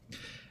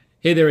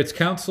Hey there, it's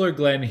Counselor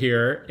Glenn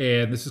here,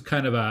 and this is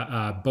kind of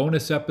a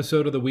bonus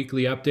episode of the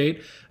weekly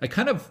update.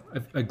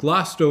 I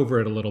glossed over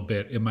it a little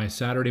bit in my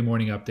Saturday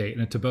morning update,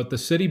 and it's about the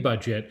city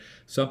budget,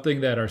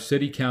 something that our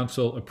city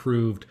council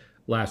approved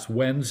last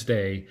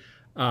Wednesday.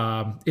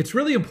 It's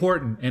really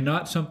important and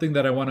not something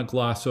that I want to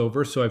gloss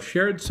over. So I've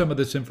shared some of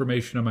this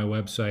information on my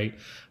website,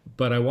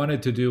 but I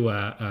wanted to do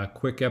a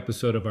quick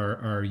episode of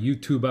our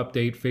YouTube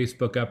update,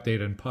 Facebook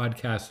update, and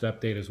podcast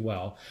update as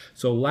well.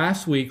 So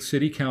last week,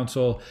 City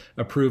Council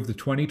approved the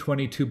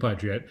 2022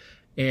 budget.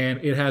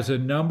 And it has a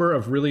number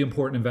of really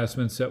important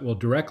investments that will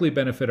directly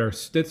benefit our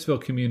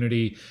Stittsville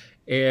community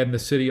and the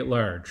city at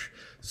large.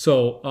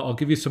 So I'll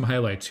give you some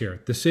highlights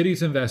here. The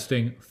city's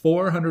investing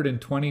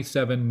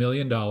 $427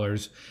 million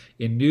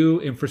in new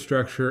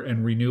infrastructure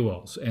and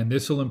renewals, and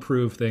this will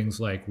improve things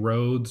like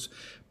roads,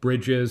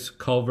 bridges,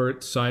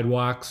 culverts,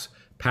 sidewalks,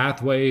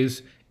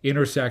 pathways,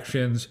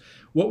 intersections.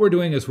 What we're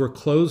doing is we're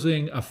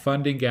closing a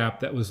funding gap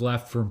that was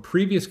left from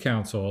previous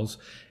councils,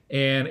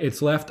 and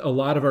it's left a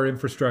lot of our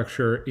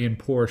infrastructure in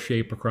poor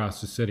shape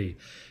across the city.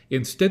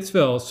 In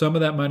Stittsville, some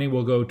of that money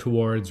will go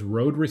towards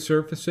road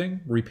resurfacing,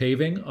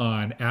 repaving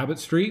on Abbott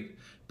Street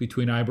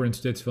between Ybor and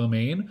Stittsville,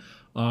 Maine,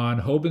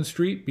 on Hoban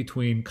Street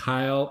between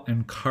Kyle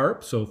and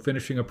Carp, so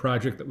finishing a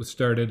project that was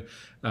started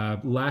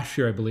last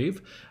year, I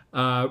believe.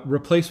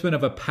 Replacement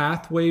of a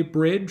pathway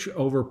bridge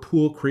over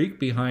Pool Creek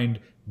behind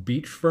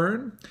Beach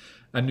Fern,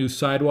 a new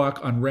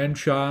sidewalk on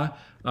Renshaw.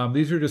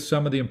 These are just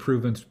some of the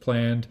improvements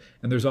planned.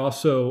 And there's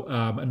also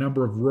a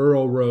number of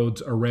rural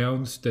roads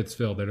around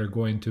Stittsville that are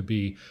going to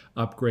be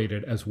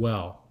upgraded as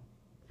well.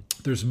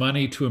 There's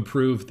money to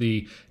improve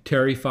the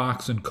Terry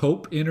Fox and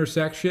Cope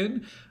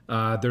intersection.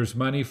 There's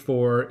money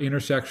for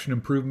intersection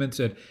improvements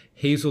at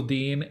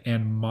Hazeldean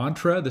and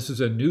Mantra. This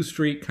is a new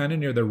street kind of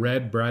near the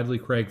Red Bradley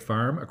Craig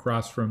Farm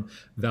across from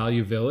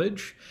Value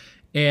Village.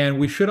 And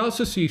we should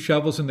also see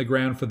shovels in the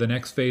ground for the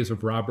next phase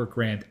of Robert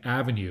Grant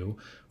Avenue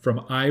from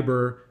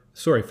Abbott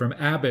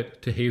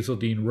to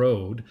Hazeldean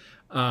Road.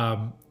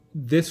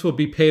 This will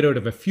be paid out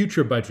of a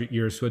future budget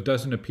year, so it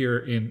doesn't appear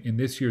in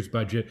this year's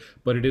budget,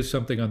 but it is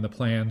something on the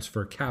plans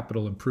for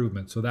capital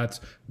improvement. So that's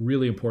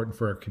really important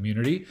for our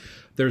community.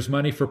 There's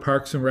money for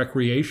parks and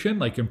recreation,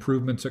 like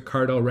improvements at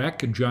Cardell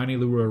Rec and Johnny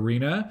Leroux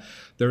Arena.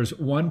 There's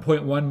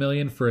 $1.1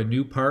 million for a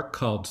new park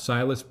called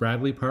Silas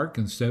Bradley Park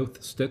in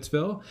South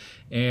Stittsville.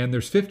 And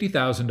there's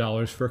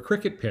 $50,000 for a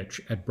cricket pitch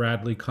at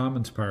Bradley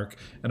Commons Park.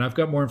 And I've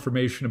got more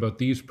information about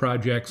these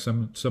projects,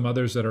 some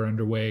others that are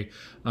underway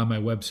on my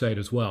website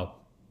as well.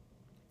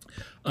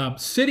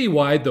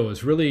 Citywide, though,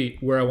 is really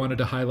where I wanted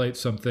to highlight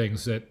some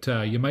things that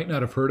you might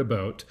not have heard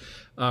about.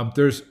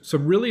 There's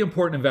some really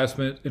important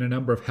investment in a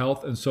number of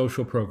health and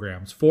social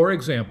programs. For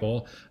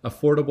example,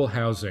 affordable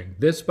housing.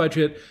 This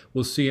budget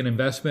will see an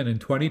investment in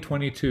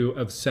 2022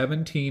 of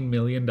 $17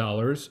 million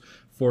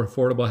for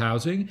affordable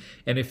housing.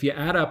 And if you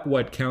add up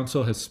what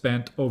council has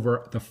spent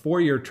over the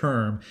 4-year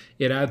term,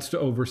 it adds to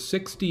over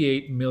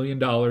 $68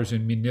 million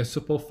in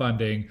municipal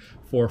funding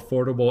for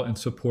affordable and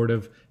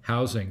supportive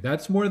housing.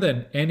 That's more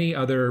than any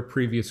other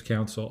previous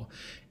council.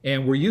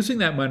 And we're using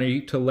that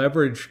money to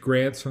leverage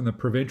grants from the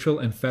provincial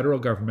and federal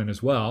government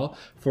as well.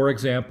 For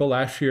example,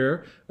 last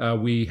year,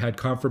 we had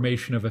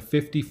confirmation of a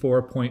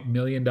 $54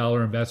 million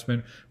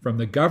investment from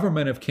the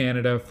Government of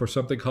Canada for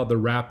something called the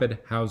Rapid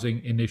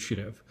Housing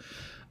Initiative.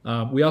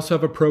 We also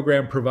have a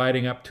program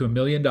providing up to $1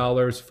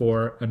 million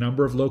for a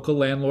number of local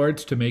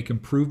landlords to make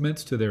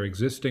improvements to their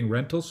existing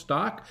rental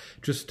stock,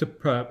 just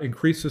to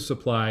increase the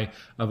supply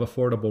of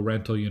affordable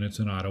rental units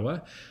in Ottawa.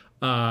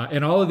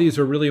 And all of these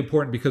are really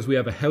important because we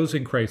have a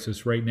housing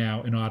crisis right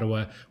now in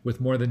Ottawa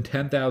with more than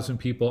 10,000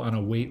 people on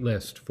a wait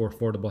list for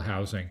affordable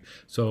housing.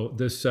 So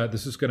this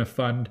is going to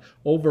fund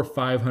over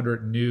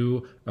 500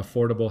 new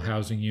affordable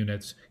housing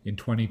units in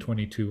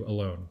 2022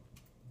 alone.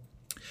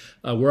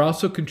 We're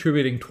also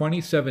contributing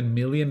 $27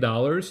 million to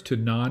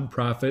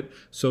nonprofit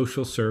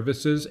social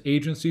services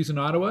agencies in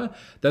Ottawa.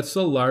 That's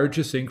the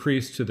largest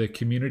increase to the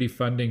community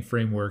funding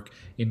framework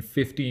in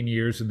 15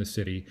 years in the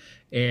city.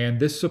 And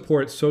this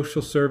supports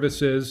social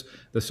services,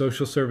 the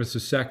social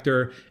services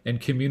sector,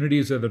 and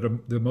communities that are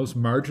the most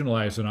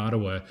marginalized in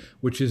Ottawa,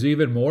 which is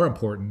even more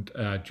important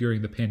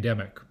during the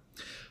pandemic.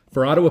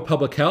 For Ottawa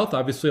Public Health,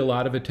 obviously a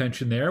lot of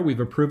attention there. We've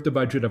approved a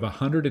budget of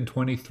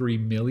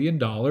 $123 million.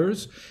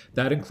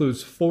 That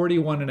includes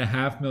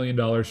 $41.5 million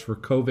for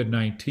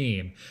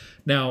COVID-19.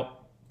 Now,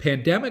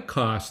 pandemic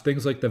costs,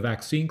 things like the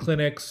vaccine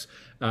clinics,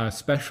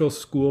 special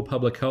school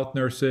public health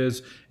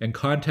nurses, and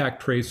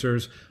contact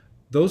tracers,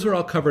 those are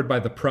all covered by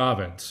the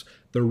province.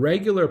 The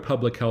regular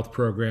public health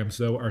programs,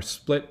 though, are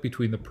split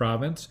between the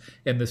province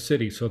and the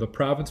city. So the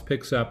province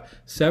picks up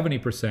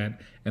 70%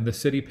 and the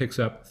city picks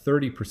up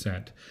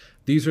 30%.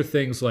 These are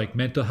things like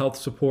mental health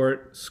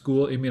support,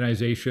 school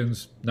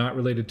immunizations not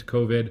related to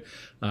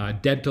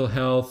COVID, dental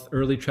health,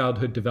 early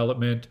childhood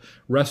development,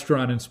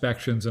 restaurant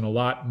inspections, and a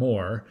lot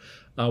more.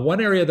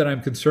 One area that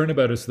I'm concerned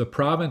about is the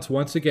province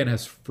once again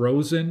has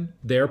frozen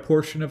their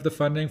portion of the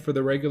funding for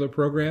the regular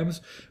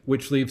programs,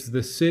 which leaves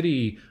the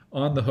city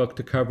on the hook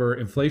to cover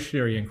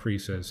inflationary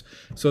increases.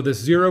 So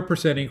this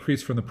 0%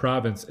 increase from the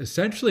province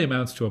essentially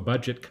amounts to a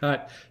budget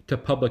cut to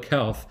public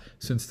health,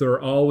 since there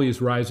are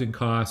always rising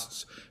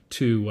costs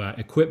to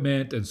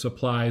equipment and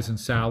supplies and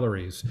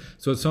salaries.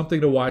 So it's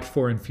something to watch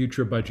for in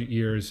future budget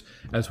years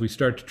as we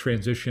start to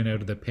transition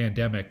out of the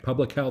pandemic.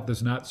 Public health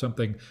is not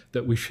something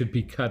that we should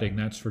be cutting,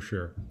 that's for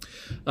sure.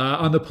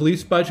 On the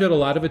police budget, a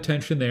lot of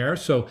attention there.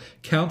 So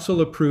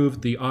council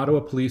approved the Ottawa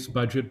Police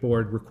Budget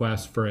Board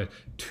request for a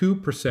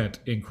 2%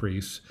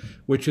 increase,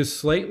 which is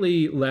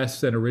slightly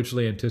less than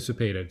originally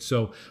anticipated.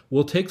 So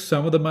we'll take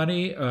some of the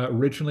money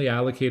originally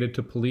allocated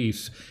to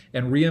police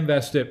and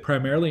reinvest it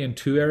primarily in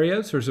two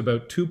areas. There's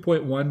about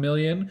 $2.1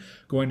 million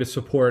going to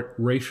support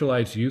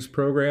racialized youth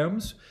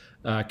programs,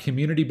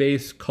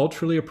 community-based,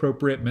 culturally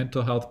appropriate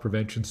mental health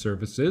prevention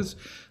services,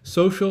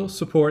 social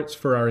supports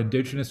for our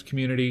Indigenous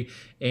community,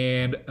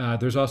 and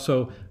there's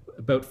also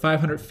about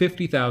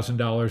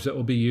 $550,000 that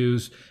will be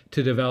used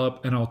to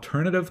develop an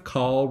alternative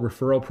call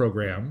referral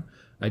program,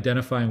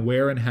 identifying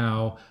where and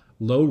how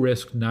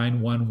low-risk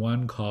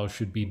 911 calls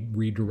should be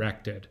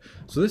redirected.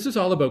 So this is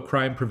all about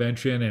crime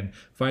prevention and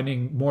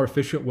finding more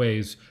efficient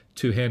ways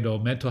to handle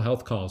mental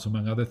health calls,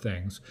 among other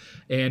things.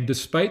 And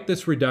despite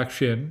this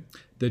reduction,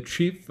 the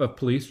Chief of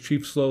Police,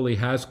 Chief Slowly,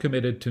 has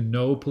committed to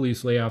no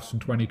police layoffs in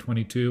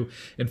 2022.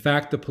 In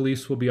fact, the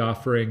police will be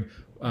offering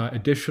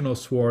additional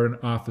sworn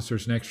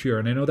officers next year.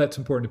 And I know that's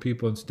important to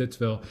people in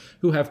Stittsville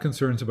who have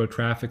concerns about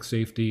traffic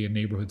safety and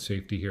neighborhood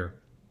safety here.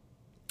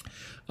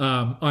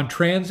 On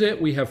transit,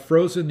 we have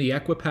frozen the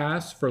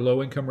Equipass for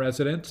low-income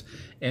residents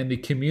and the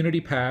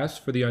Community Pass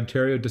for the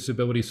Ontario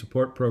Disability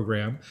Support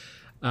Program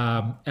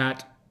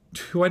at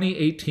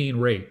 2018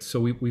 rates. So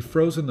we've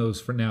frozen those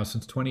for now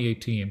since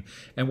 2018,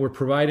 and we're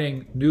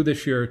providing new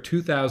this year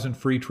 2,000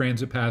 free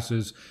transit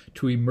passes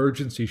to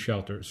emergency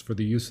shelters for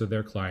the use of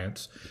their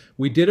clients.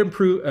 We did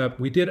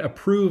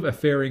approve a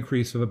fare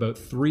increase of about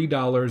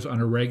 $3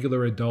 on a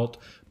regular adult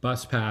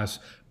bus pass,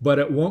 but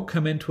it won't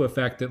come into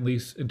effect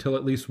until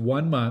at least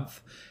 1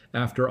 month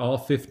after all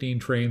 15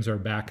 trains are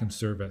back in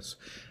service.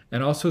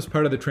 And also, as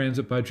part of the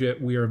transit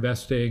budget, we are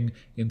investing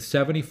in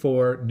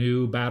 74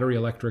 new battery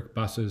electric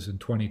buses in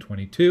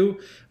 2022,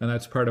 and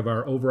that's part of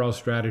our overall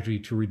strategy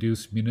to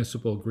reduce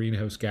municipal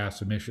greenhouse gas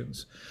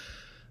emissions.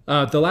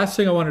 The last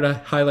thing I wanted to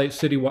highlight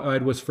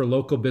citywide was for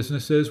local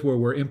businesses, where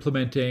we're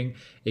implementing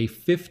a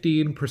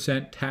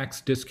 15% tax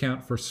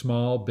discount for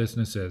small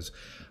businesses.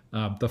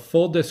 The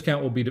full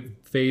discount will be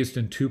phased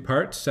in two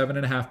parts,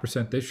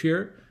 7.5% this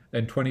year,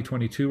 in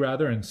 2022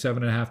 rather, and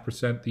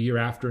 7.5% the year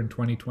after in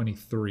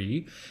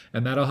 2023.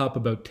 And that'll help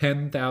about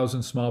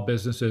 10,000 small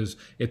businesses.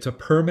 It's a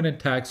permanent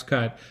tax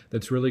cut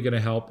that's really going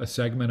to help a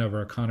segment of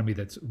our economy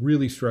that's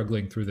really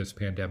struggling through this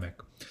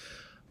pandemic.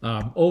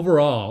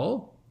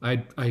 Overall,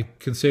 I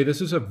can say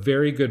this is a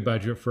very good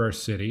budget for our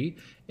city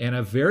and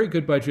a very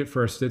good budget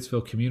for our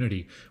Stittsville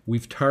community.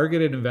 We've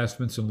targeted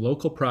investments in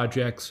local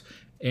projects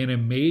and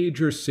in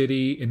major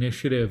city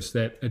initiatives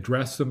that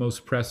address the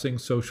most pressing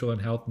social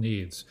and health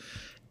needs.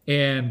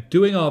 And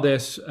doing all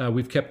this,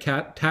 we've kept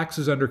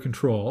taxes under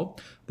control.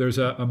 There's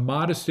a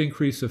modest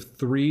increase of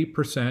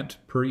 3%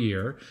 per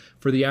year.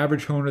 For the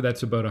average homeowner,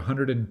 that's about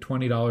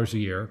 $120 a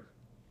year.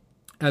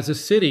 As a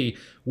city,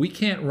 we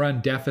can't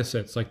run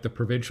deficits like the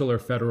provincial or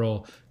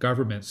federal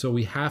government, so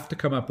we have to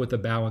come up with a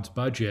balanced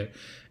budget.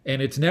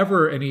 And it's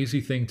never an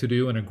easy thing to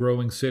do in a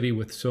growing city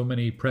with so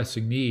many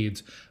pressing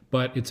needs,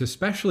 but it's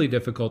especially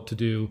difficult to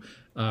do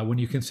when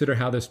you consider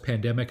how this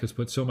pandemic has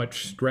put so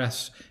much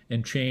stress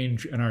and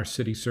change in our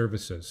city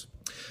services.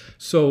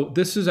 So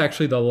this is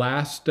actually the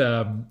last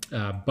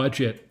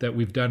budget that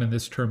we've done in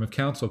this term of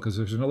council, because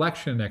there's an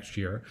election next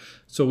year.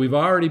 So we've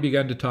already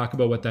begun to talk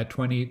about what that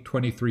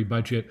 2023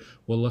 budget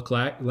will look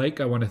like.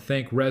 I want to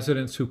thank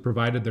residents who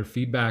provided their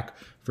feedback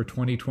for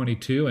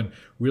 2022 and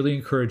really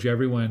encourage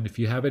everyone, if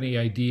you have any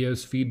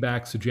ideas,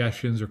 feedback,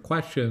 suggestions, or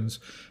questions,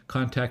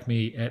 contact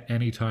me at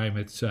any time.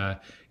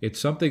 It's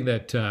something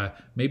that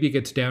maybe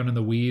gets down in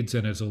the weeds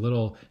and is a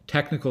little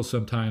technical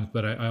sometimes,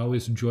 but I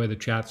always enjoy the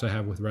chats I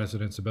have with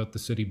residents about the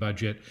city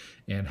budget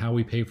and how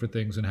we pay for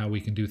things and how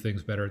we can do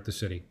things better at the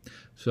city.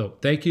 So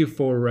thank you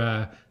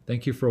for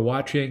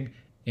watching,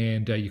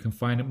 and you can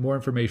find more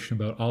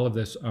information about all of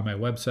this on my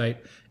website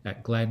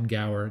at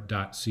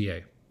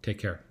glengower.ca. Take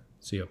care.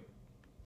 See you.